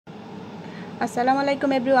আসসালামু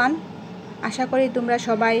আলাইকুম এভরিওয়ান। আশা করি তোমরা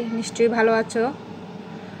সবাই নিশ্চয়ই ভালো আছো।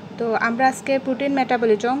 তো আমরা আজকে প্রোটিন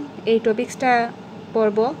মেটাবলিজম এই টপিক্সটা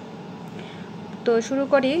পড়ব। তো শুরু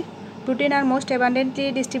করি। Protein R most অ্যাবান্ডেন্টলি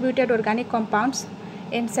distributed organic compounds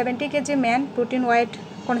in 70 kg man protein weight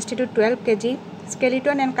constitute 12 kg.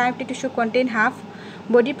 Skeleton and connective tissue contain half.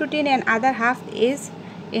 Body protein and other half is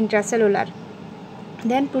intracellular.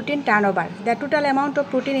 Then protein turnover. The total amount of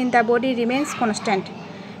protein in the body remains constant.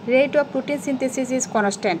 Rate of protein synthesis is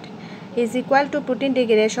constant, is equal to protein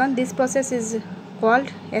degradation. This process is called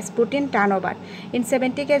as protein turnover. In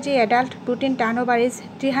 70 kg adult, protein turnover is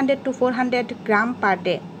 300 to 400 gram per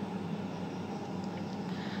day.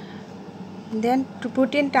 Then to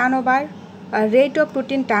protein turnover, rate of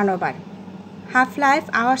protein turnover, half-life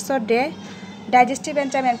hours or day, digestive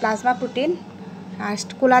enzyme and plasma protein,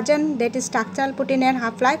 collagen, that is structural protein, and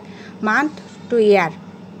half-life month to year.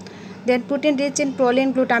 Then protein rich in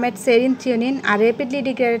proline, glutamate, serine, threonine are rapidly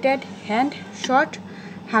degraded and short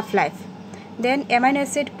half-life. Then amino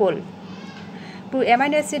acid pool.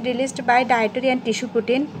 Amino acid released by dietary and tissue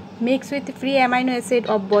protein mix with free amino acid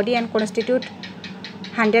of body and constitute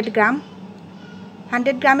 100 gram.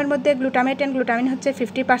 100 গ্রামের মধ্যে glutamate and glutamine হচ্ছে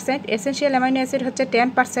 50%, essential amino acid হচ্ছে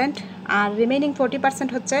 10%, আর remaining 40%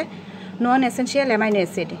 হচ্ছে নন essential amino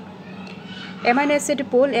acid. Amino acid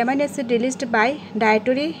pool, amino acid released by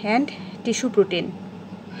dietary and tissue protein.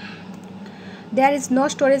 There is no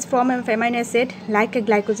storage form of amino acid like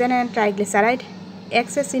glycogen and triglyceride.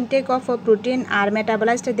 Excess intake of protein are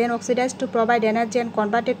metabolized then oxidized to provide energy and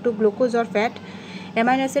converted to glucose or fat.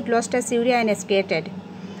 Amino acid lost as urea and excreted.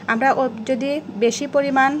 আমরা যদি বেশি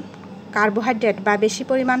পরিমাণ carbohydrate বা বেশি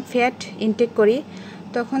পরিমাণ fat intact করি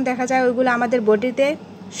তখন দেখা যায় ওইগুলো আমাদের বডিতে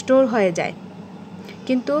স্টোর হয়ে যায়,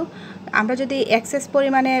 কিন্তু আমরা যদি এক্সেস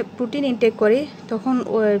পরিমাণে প্রোটিন ইনটেক করি তখন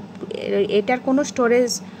এটার কোনো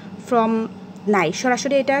স্টোরেজ ফ্রম নাই,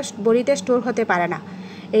 সরাসরি এটা বডিতে স্টোর হতে পারে না।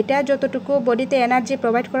 এটা যতটুকু বডিতে এনার্জি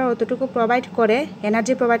প্রোভাইড করার অতটুকু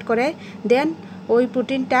এনার্জি প্রোভাইড করে, দেন ওই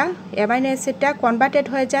প্রোটিনটা অ্যামাইনো অ্যাসিডটা কনভার্টেড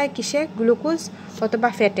হয়ে যায় কিসে, গ্লুকোজ অথবা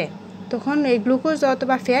ফ্যাটে। তখন এই গ্লুকোজ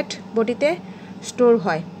অথবা ফ্যাট বডিতে স্টোর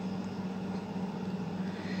হয়।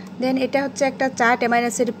 দেন এটা হচ্ছে একটা চার্ট অ্যামাইনো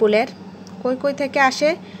অ্যাসিড পুলের, কই থেকে আসে,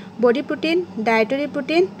 body protein, dietary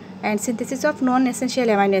protein and synthesis of non essential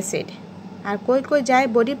amino acid. আর কই যায়,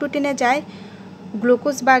 বডি প্রোটিনে যায়,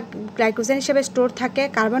 গ্লুকোজ বা গ্লাইকোজেন হিসেবে স্টোর থাকে,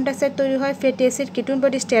 কার্বন ডাইঅক্সাইড তৈরি হয়, fatty acid, ketone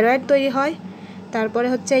body, steroid তৈরি হয়, তারপরে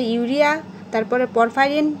হচ্ছে ইউরিয়া, তারপরে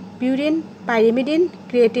porphyrin, purine, pyrimidine,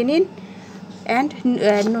 creatinine and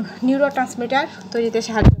neurotransmitter তৈরিতে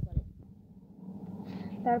সাহায্য করে।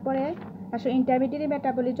 তারপরে আসলে intermediate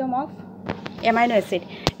metabolism of amino acid,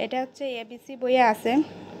 এটা হচ্ছে এবিসি বইয়ে আছে।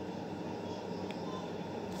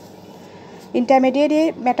 Intermediate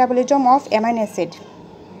metabolism of amino acid,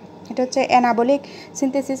 এটা হচ্ছে anabolic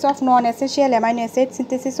synthesis of non essential amino acid,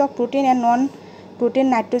 synthesis of protein and non protein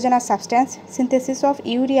nitrogenous substance, synthesis of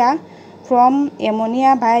urea from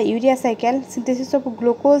ammonia via urea cycle, synthesis of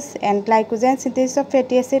glucose and glycogen, synthesis of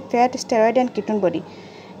fatty acid, fat, steroid and ketone body.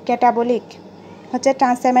 Catabolic হচ্ছে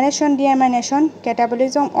ট্রান্সামিনেশন, ডিঅ্যামাইনেশন,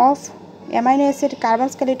 catabolism of amino acid carbon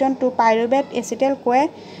skeleton to pyruvate acetyl CoA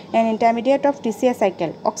and intermediate of TCA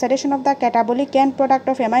cycle, oxidation of the catabolic end product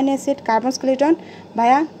of amino acid carbon skeleton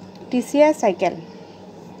via TCA cycle.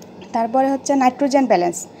 তারপরে হচ্ছে nitrogen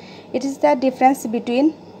balance, it is the difference between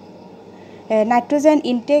nitrogen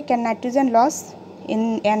intake and nitrogen loss in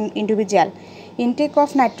an individual. Intake of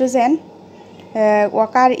nitrogen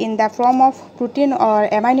occur in the form of protein or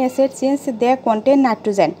amino acid since they contain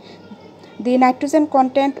nitrogen. The nitrogen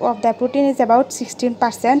content of the protein is about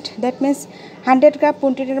 16%. That means 100 গ্রাম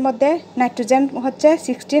প্রোটিনের মধ্যে nitrogen হচ্ছে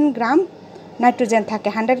 16 গ্রাম nitrogen থাকে,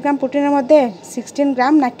 100 গ্রাম প্রোটিনের মধ্যে 16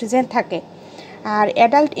 গ্রাম nitrogen থাকে। আর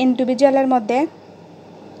adult ইন্ডিভিজুয়ালের মধ্যে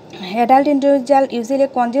adult individual usually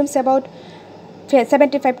consumes about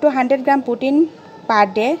 75 to 100 gram protein per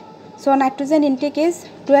day, so nitrogen intake is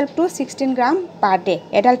 12 to 16 gram per day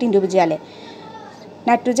adult individual.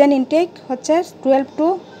 Nitrogen intake হচ্ছে 12 to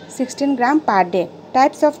 16 gram per day.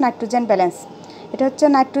 Types of nitrogen balance, এটা হচ্ছে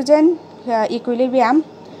nitrogen equilibrium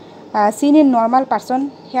seen in normal person.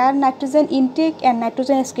 Here nitrogen intake and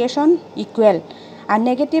nitrogen excretion equal. R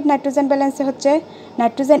negative nitrogen ব্যালেন্সে হচ্ছে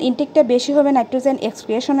nitrogen ইনটেকটা বেশি হবে nitrogen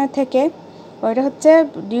এক্সক্রিয়েশনের থেকে, ওইটা হচ্ছে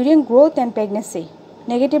during growth and pregnancy.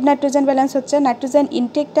 Negative nitrogen balance হচ্ছে নাইট্রোজেন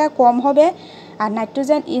ইনটেকটা কম হবে আর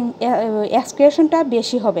নাইট্রোজেন এক্সক্রিয়েশনটা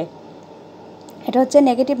বেশি হবে, এটা হচ্ছে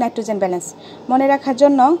নেগেটিভ নাইট্রোজেন ব্যালেন্স। মনে রাখার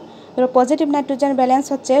জন্য পজিটিভ নাইট্রোজেন ব্যালেন্স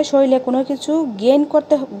হচ্ছে শরীরে কোনো কিছু গেইন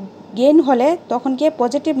করতে গেইন হলে তখন গিয়ে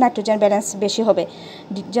পজিটিভ নাইট্রোজেন ব্যালেন্স বেশি হবে,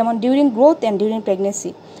 যেমন during growth and during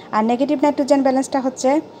pregnancy. R negative nitrogen ব্যালেন্সটা হচ্ছে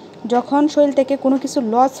যখন শরীর থেকে কোনো কিছু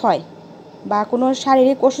লস হয় বা কোনো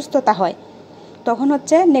শারীরিক অসুস্থতা হয় তখন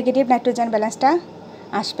হচ্ছে নেগেটিভ নাইট্রোজেন ব্যালেন্সটা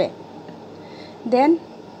আসবে। দেন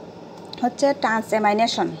হচ্ছে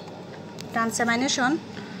ট্রান্সঅ্যামাইনেশন।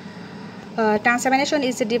 Transamination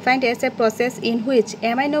is defined as a process in which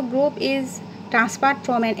amino group is transferred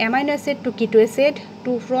from an amino acid to keto acid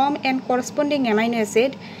to from an corresponding amino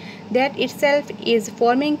acid that itself is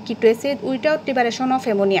forming keto acid without liberation of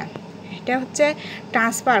ammonia. এটা হচ্ছে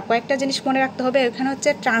transfer. কয়েকটা জিনিস মনে রাখতে হবে, এখানে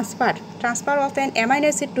হচ্ছে transfer of an amino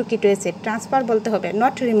acid two কিটো অ্যাসিড, ট্রান্সফার বলতে হবে,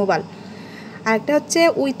 নট রিমুভাল। আর একটা হচ্ছে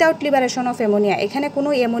উইথাউট লিবারেশন অফ অ্যামোনিয়া, এখানে কোনো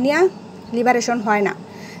অ্যামোনিয়া লিবারেশন হয় না।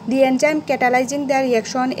 The enzyme catalyzing the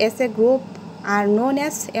reaction as a group are known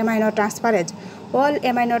as aminotransferase. All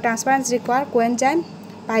aminotransferases require coenzyme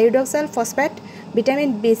pyridoxal phosphate, vitamin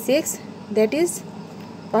B6, that is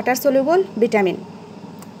water soluble vitamin.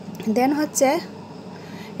 Then হচ্ছে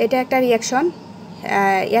এটা একটা reaction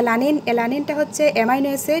অ্যালানিনটা হচ্ছে amino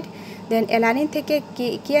acid, দেন alanine থেকে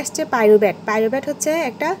কি আসছে pyruvate হচ্ছে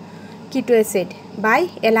একটা কিটো অ্যাসিড বাই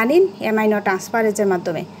অ্যালানিন অ্যামাইনো ট্রান্সফারেজের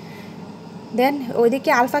মাধ্যমে। দেন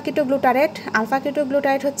ওইদিকে আলফা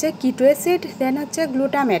কিটোগ্লুটারেট হচ্ছে কিটো অ্যাসিড, দেন হচ্ছে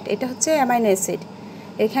গ্লুটামেট, এটা হচ্ছে অ্যামাইনো অ্যাসিড।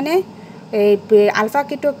 এখানে এই আলফা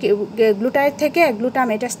গ্লুটারেট থেকে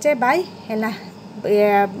গ্লুটামেট আসছে বাই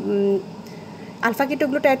আলফা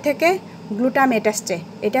কিটোগ্লুটারেট থেকে গ্লুটামেট আসছে,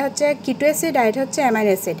 এটা হচ্ছে কিটো অ্যাসিড আর এটা হচ্ছে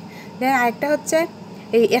অ্যামাইনো অ্যাসিড। দেন আরেকটা হচ্ছে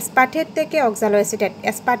এই অ্যাসপার্টেট থেকে অক্সালোঅ্যাসিটেট,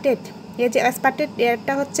 এই যে অ্যাসপার্টেট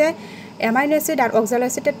এটা হচ্ছে অ্যামাইনো অ্যাসিড আর অক্সালো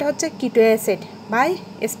অ্যাসিডটা হচ্ছে কিটো অ্যাসিড বাই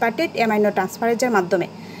অ্যাসপার্টেট অ্যামাইনো ট্রান্সফারেজের মাধ্যমে।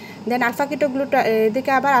 দেন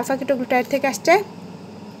এদিকে আবার আলফা কিটোগ্লুটারেট থেকে আসছে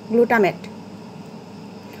glutamate.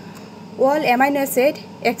 All amino acid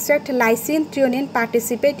extract lysine threonine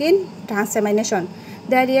participate in transamination.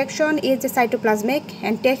 The reaction is cytoplasmic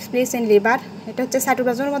and takes place in liver. এটা হচ্ছে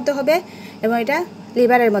সাইটোপ্লাজমের মধ্যে হবে এবং এটা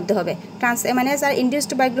লিভারের মধ্যে হবে। Transaminases are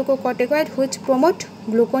induced by glucocorticoid which promote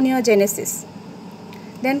gluconeogenesis.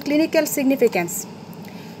 Then clinical significance.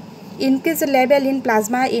 Increased level in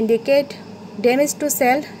plasma indicate damage to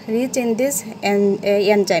cell rich in this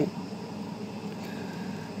enzyme.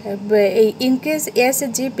 Increase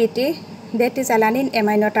SGPT, that is alanine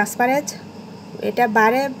aminotransferase, এটা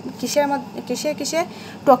বাড়ে কিসে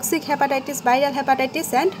toxic hepatitis, viral hepatitis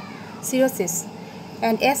and cirrhosis.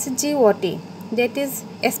 And SGOT, that is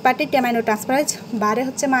aspartate aminotransferase, বাড়ে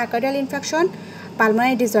হচ্ছে myocardial infection,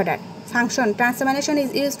 pulmonary disorder. Function. Transamination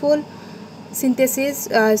is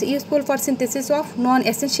useful for synthesis of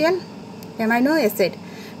non-essential amino acid.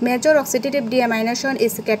 Major oxidative deamination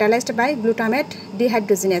is catalyzed by glutamate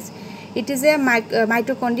dehydrogenase. It is a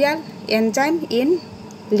mitochondrial enzyme in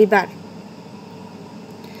liver.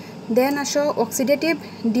 Then আসো oxidative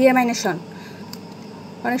deamination.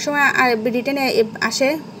 অনেক সময় রিটেনে আসে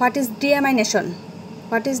what is ডিঅ্যামাইনেশন,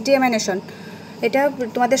 এটা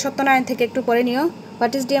তোমাদের সত্যনারায়ণ থেকে একটু পড়ে নিও।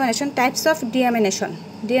 What is ডিঅ্যামাইনেশন? Types of ডিঅ্যামাইনেশন।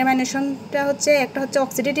 ডিঅ্যামাইনেশনটা হচ্ছে একটা হচ্ছে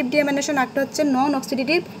অক্সিডেটিভ ডিঅ্যামাইনেশন, একটা হচ্ছে নন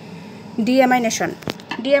অক্সিডেটিভ ডিঅ্যামাইনেশন।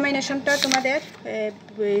 ডিঅ্যামাইনেশনটা তোমাদের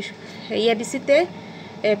এবিসিতে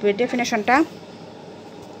ডেফিনেশনটা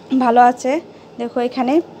ভালো আছে, দেখো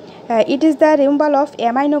এখানে। It is the removal of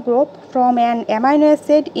amino group from an amino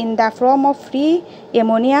acid in the form of free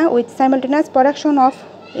ammonia with simultaneous production of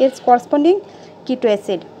its corresponding কিটো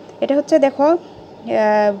অ্যাসিড। এটা হচ্ছে দেখো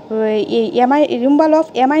removal of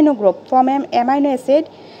amino group from an amino acid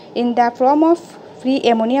in the form of free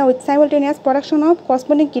ammonia with simultaneous production of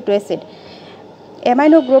corresponding keto acid.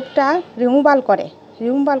 Amino গ্রুপটা removal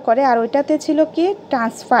করে আর ওইটাতে ছিল কি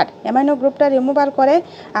transfer, amino গ্রুপটা রিমুভাল করে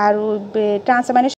আর ট্রান্সঅ্যামাইনেশন